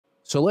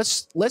So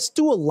let's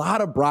do a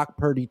lot of Brock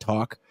Purdy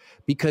talk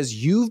because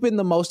you've been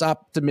the most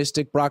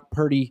optimistic Brock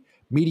Purdy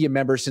media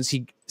member since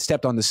he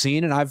stepped on the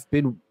scene, and I've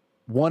been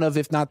one of,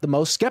 if not the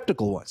most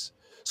skeptical ones.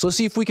 So let's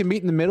see if we can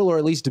meet in the middle or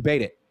at least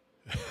debate it.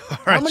 All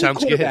right,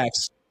 sounds good.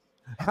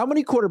 How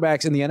many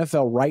quarterbacks in the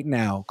NFL right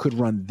now could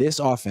run this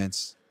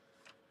offense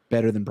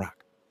better than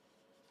Brock?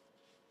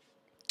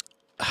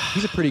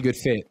 He's a pretty good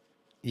fit.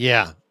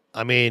 Yeah.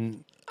 I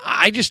mean,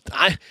 I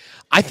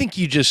think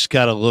you just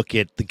got to look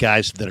at the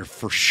guys that are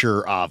for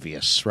sure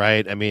obvious,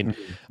 right? I mean,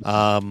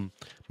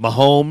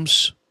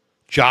 Mahomes,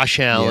 Josh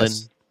Allen,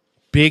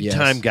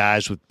 big-time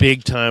guys with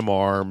big-time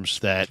arms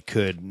that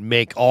could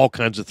make all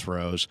kinds of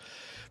throws.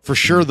 For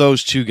sure,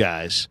 those two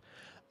guys.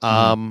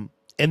 And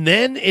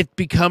then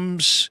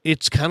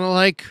it's kind of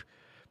like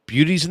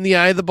beauty's in the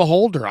eye of the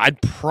beholder.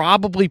 I'd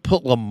probably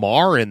put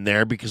Lamar in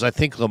there because I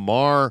think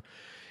Lamar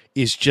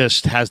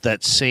has that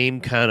same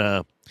kind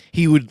of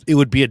it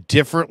would be a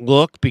different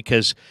look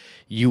because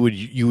you would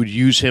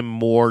use him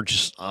more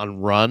just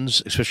on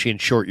runs, especially in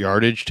short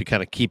yardage to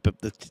kind of keep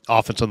the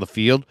offense on the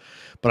field.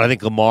 But I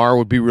think Lamar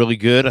would be really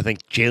good. I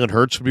think Jalen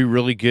Hurts would be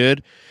really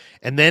good.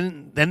 And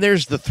then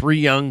there's the three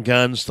young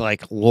guns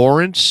like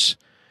Lawrence,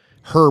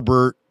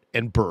 Herbert,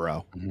 and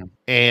Burrow.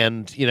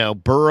 And,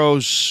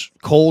 Burrow's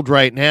cold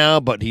right now,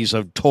 but he's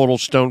a total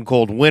stone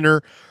cold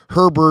winner.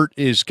 Herbert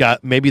is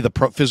got maybe the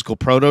physical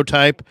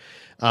prototype,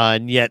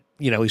 and yet,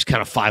 he's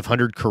kind of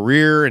 500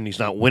 career, and he's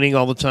not winning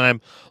all the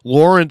time.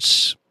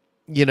 Lawrence,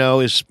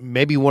 is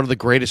maybe one of the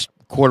greatest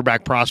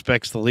quarterback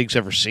prospects the league's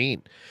ever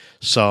seen.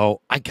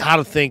 So I got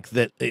to think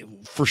that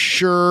for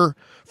sure,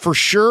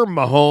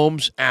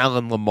 Mahomes,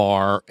 Allen,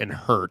 Lamar, and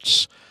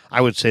Hurts,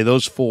 I would say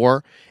those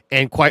four,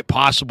 and quite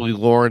possibly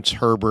Lawrence,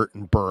 Herbert,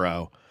 and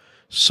Burrow.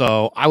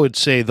 So I would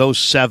say those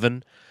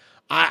seven.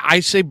 I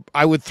say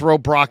I would throw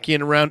Brock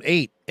in around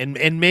 8.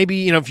 And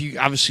maybe, if you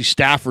obviously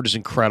Stafford is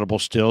incredible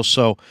still,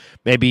 so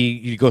maybe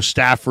you go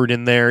Stafford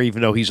in there,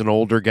 even though he's an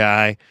older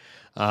guy.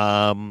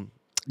 And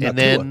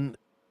then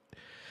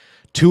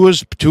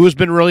Tua's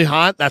been really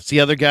hot. That's the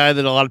other guy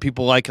that a lot of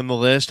people like on the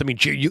list. I mean,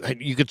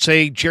 you could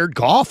say Jared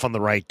Goff on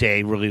the right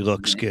day really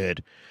looks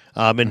good.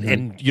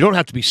 And you don't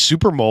have to be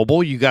super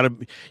mobile. You got to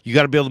be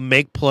able to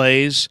make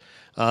plays.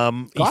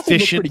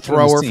 Efficient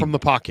thrower from the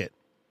pocket.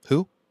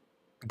 Who?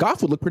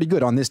 Goff would look pretty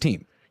good on this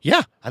team.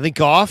 Yeah, I think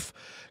Goff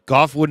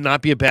would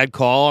not be a bad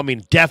call. I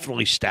mean,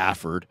 definitely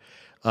Stafford.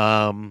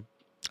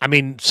 I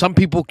mean, some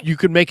people, you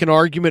could make an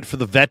argument for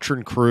the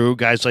veteran crew,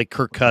 guys like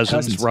Kirk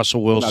Cousins.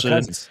 Russell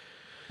Wilson.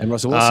 And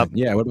Russell Wilson.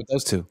 Yeah, what about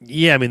those two?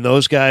 Yeah, I mean,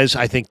 those guys,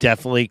 I think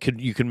definitely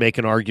you can make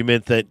an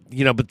argument that,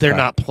 but they're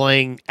not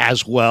playing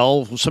as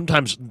well.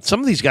 Sometimes some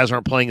of these guys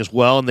aren't playing as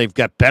well, and they've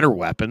got better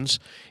weapons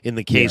in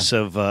the case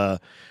of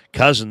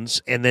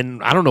Cousins. And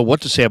then I don't know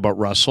what to say about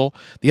Russell.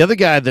 The other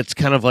guy that's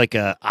kind of like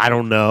I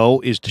don't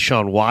know is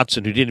Deshaun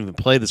Watson, who didn't even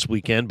play this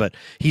weekend, but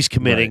he's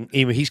committing.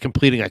 He's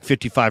completing like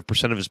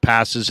 55% of his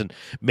passes and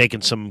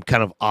making some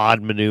kind of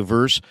odd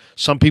maneuvers.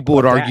 Some people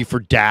would argue for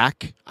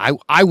Dak.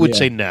 I would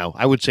say no.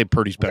 I would say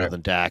Purdy's better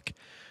than Dak.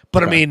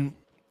 But I mean,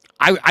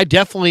 I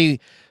definitely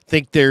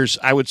think there's,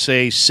 I would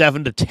say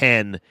 7 to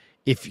 10.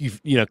 If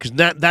because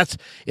that's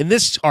in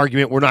this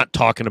argument, we're not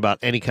talking about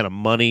any kind of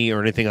money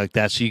or anything like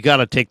that. So you got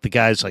to take the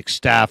guys like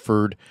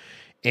Stafford,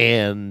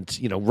 and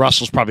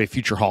Russell's probably a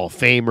future Hall of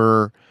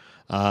Famer.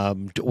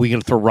 We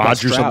going to throw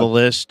Rodgers on the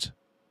list?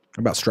 What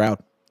about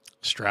Stroud?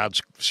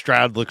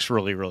 Stroud looks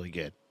really, really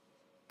good.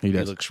 He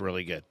does. He looks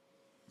really good.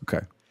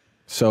 Okay,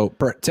 so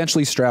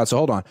potentially Stroud. So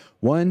hold on.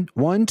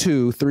 1,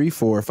 2, 3,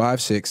 4,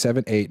 5, 6,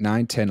 7, 8,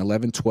 9, 10,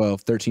 11,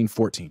 12, 13,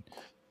 14.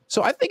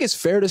 So I think it's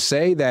fair to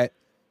say that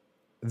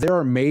there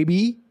are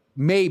maybe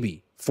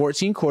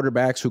 14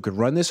 quarterbacks who could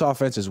run this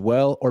offense as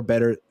well or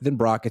better than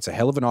Brock. It's a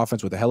hell of an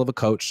offense with a hell of a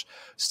coach.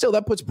 Still,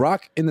 that puts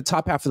Brock in the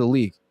top half of the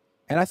league.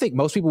 And I think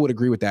most people would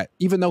agree with that,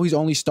 even though he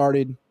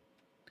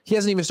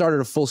hasn't even started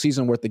a full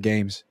season worth of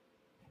games.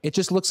 It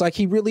just looks like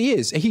he really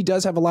is. And he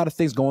does have a lot of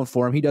things going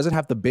for him. He doesn't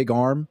have the big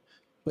arm,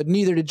 but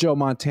neither did Joe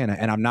Montana.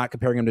 And I'm not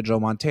comparing him to Joe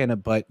Montana,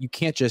 but you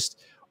can't just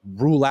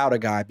rule out a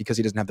guy because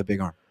he doesn't have the big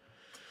arm.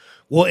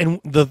 Well, and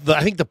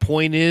I think the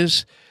point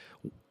is,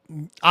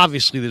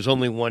 obviously, there's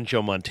only one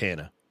Joe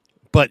Montana,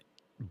 but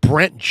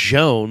Brent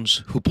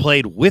Jones, who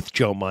played with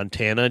Joe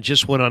Montana,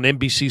 just went on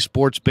NBC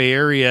Sports Bay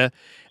Area's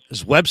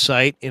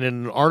website, and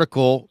in an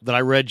article that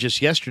I read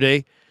just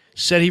yesterday,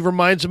 said he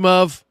reminds him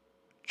of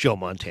Joe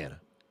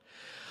Montana.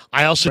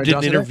 I also did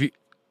an interview.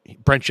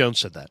 Brent Jones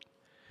said that.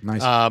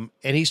 Nice.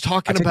 And he's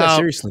talking about that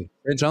seriously.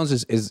 Brent Jones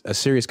is a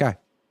serious guy.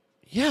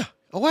 Yeah.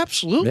 Oh,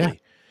 absolutely.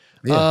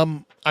 Yeah.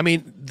 I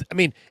mean,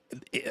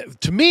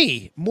 to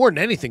me, more than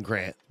anything,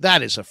 Grant,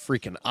 that is a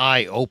freaking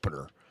eye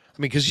opener. I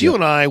mean, because you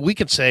and I, we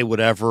could say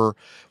whatever.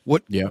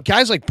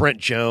 Guys like Brent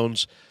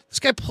Jones,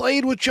 this guy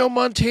played with Joe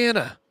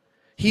Montana.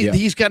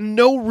 He's got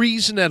no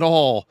reason at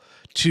all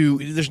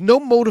there's no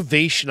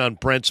motivation on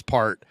Brent's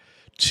part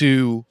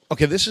to.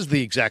 Okay, this is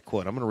the exact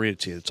quote. I'm going to read it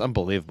to you. It's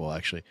unbelievable,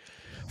 actually.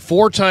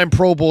 4-time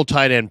Pro Bowl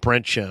tight end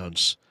Brent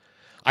Jones.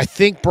 I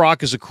think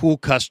Brock is a cool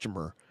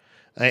customer.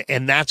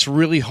 And that's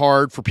really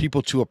hard for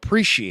people to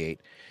appreciate.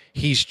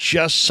 He's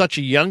just such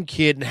a young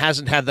kid and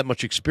hasn't had that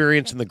much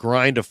experience in the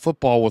grind of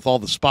football with all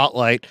the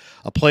spotlight,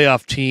 a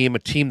playoff team, a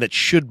team that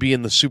should be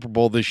in the Super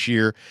Bowl this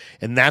year.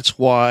 And that's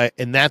why,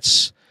 and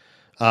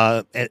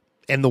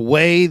the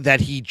way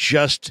that he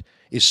just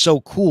is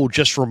so cool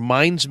just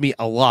reminds me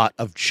a lot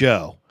of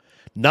Joe.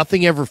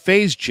 Nothing ever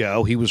fazed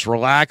Joe. He was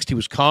relaxed. He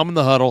was calm in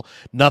the huddle.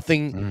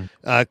 Nothing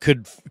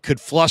could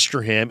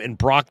fluster him. And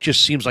Brock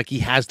just seems like he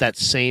has that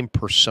same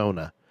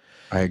persona.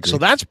 I agree. So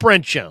that's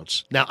Brent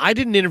Jones. Now, I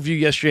did an interview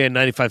yesterday on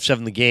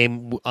 95.7 The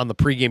Game on the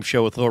pregame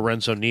show with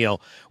Lorenzo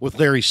Neal with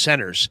Larry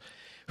Centers,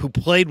 who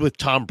played with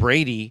Tom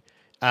Brady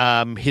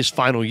his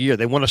final year.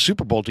 They won a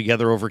Super Bowl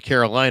together over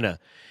Carolina.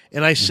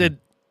 And I said,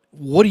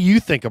 what do you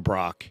think of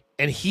Brock?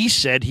 And he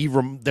said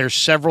there's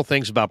several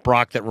things about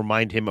Brock that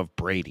remind him of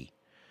Brady.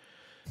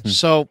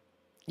 So,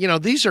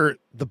 these are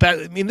the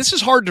best. I mean, this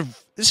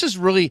is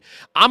really,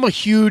 I'm a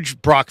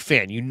huge Brock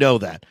fan. You know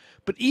that.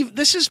 But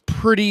this is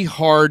pretty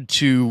hard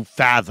to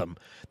fathom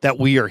that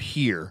we are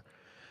here.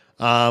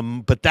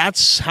 But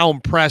that's how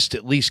impressed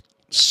at least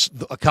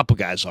a couple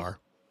guys are.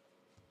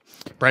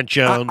 Brent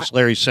Jones,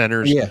 Larry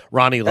Centers,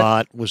 Ronnie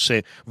Lott was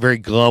very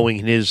glowing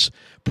in his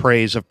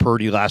praise of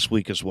Purdy last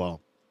week as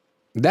well.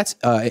 That's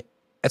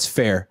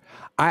fair.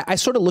 I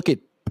sort of look at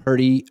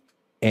Purdy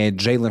and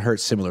Jalen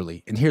Hurts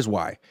similarly, and here's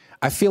why.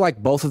 I feel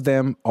like both of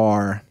them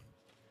are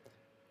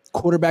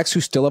quarterbacks who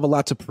still have a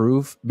lot to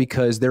prove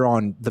because they're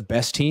on the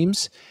best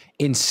teams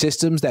in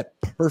systems that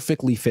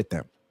perfectly fit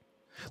them.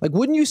 Like,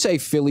 wouldn't you say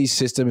Philly's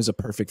system is a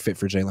perfect fit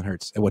for Jalen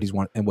Hurts and what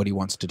he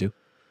wants to do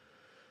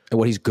and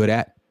what he's good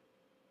at?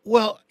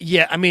 Well,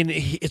 yeah, I mean,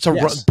 it's a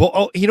run.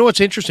 You know what's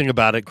interesting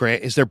about it,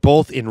 Grant, is they're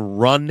both in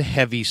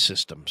run-heavy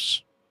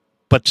systems,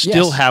 but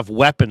still have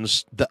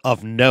weapons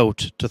of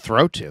note to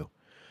throw to.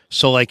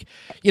 So, like,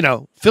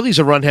 Philly's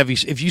a run-heavy.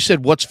 If you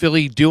said, what's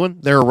Philly doing?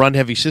 They're a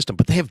run-heavy system.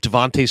 But they have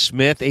Devontae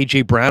Smith,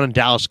 A.J. Brown, and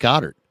Dallas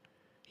Goedert,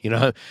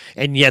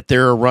 and yet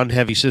they're a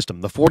run-heavy system.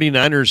 The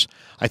 49ers,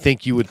 I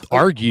think you would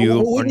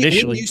argue, are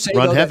initially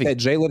run-heavy. That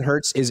Jalen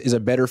Hurts is a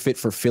better fit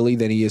for Philly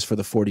than he is for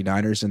the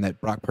 49ers, and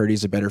that Brock Purdy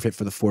is a better fit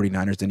for the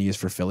 49ers than he is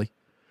for Philly?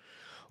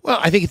 Well,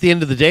 I think at the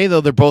end of the day,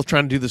 though, they're both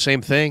trying to do the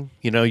same thing.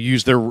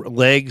 Use their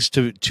legs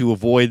to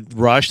avoid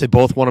rush. They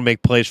both want to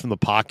make plays from the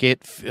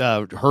pocket.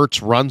 Hurts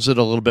runs it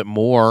a little bit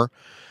more,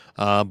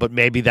 but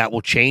maybe that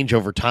will change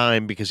over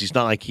time because he's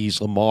not like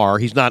he's Lamar.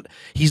 He's not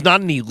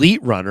an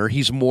elite runner.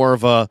 He's more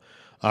of a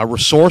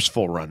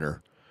resourceful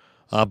runner.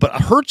 But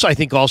Hurts, I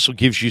think, also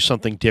gives you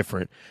something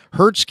different.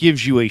 Hurts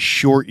gives you a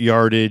short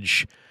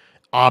yardage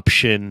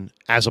option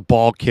as a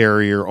ball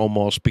carrier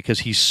almost because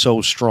he's so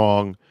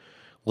strong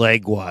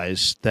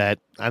leg-wise that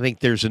I think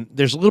there's a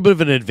little bit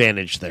of an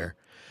advantage there.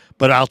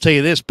 But I'll tell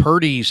you this,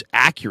 Purdy's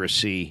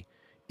accuracy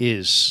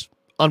is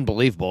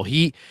unbelievable.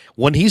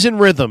 When he's in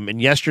rhythm,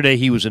 and yesterday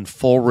he was in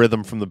full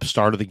rhythm from the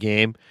start of the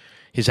game,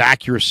 his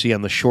accuracy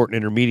on the short and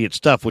intermediate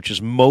stuff, which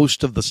is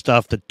most of the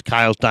stuff that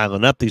Kyle's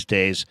dialing up these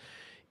days,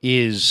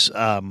 is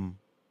on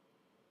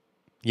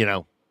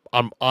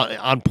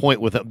point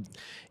with him.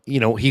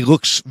 He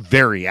looks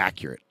very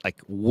accurate,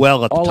 like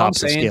well at the top of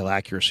the scale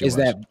accuracy. Is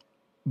that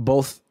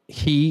both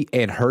he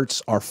and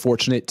Hurts are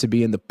fortunate to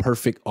be in the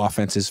perfect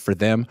offenses for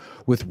them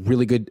with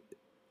really good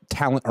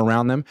talent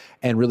around them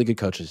and really good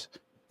coaches.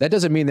 That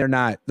doesn't mean they're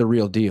not the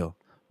real deal,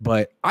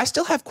 but I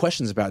still have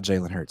questions about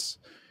Jalen Hurts.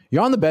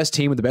 You're on the best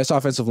team with the best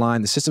offensive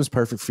line. The system's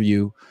perfect for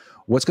you.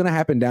 What's going to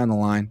happen down the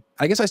line?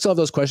 I guess I still have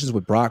those questions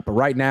with Brock, but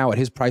right now at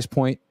his price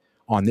point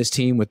on this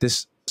team with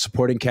this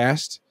supporting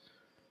cast,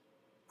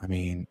 I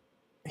mean,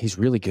 he's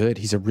really good.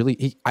 He's a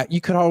really, you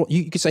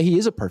could say he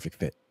is a perfect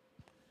fit.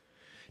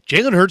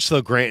 Jalen Hurts,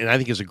 though, Grant, and I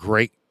think is a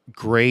great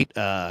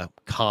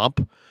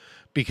comp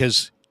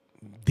because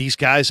these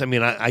guys, I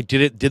mean, I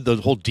did the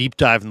whole deep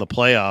dive in the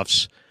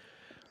playoffs.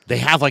 They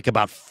have like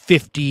about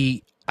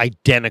 50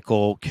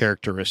 identical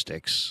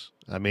characteristics.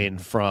 I mean,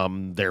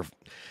 from they're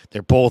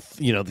both,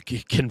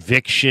 the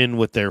conviction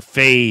with their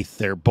faith.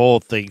 They're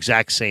both the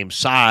exact same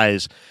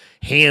size,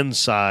 hand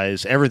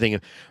size,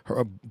 everything.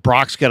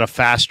 Brock's got a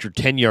faster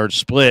 10-yard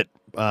split.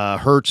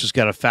 Hurts has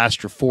got a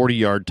faster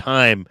 40-yard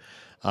time.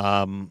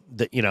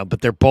 But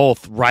they're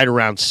both right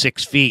around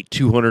 6 feet,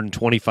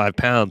 225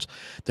 pounds.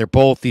 They're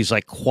both these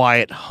like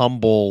quiet,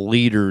 humble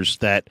leaders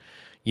that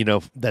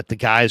the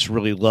guys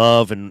really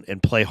love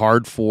and play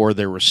hard for.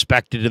 They're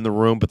respected in the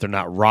room, but they're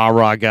not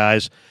rah-rah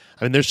guys.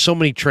 I mean, there's so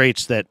many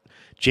traits that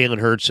Jalen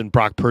Hurts and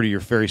Brock Purdy are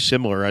very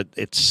similar. I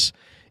think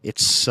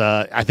it's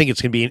going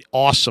to be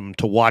awesome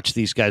to watch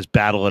these guys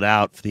battle it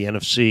out for the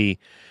NFC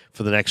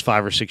for the next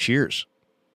 5 or 6 years.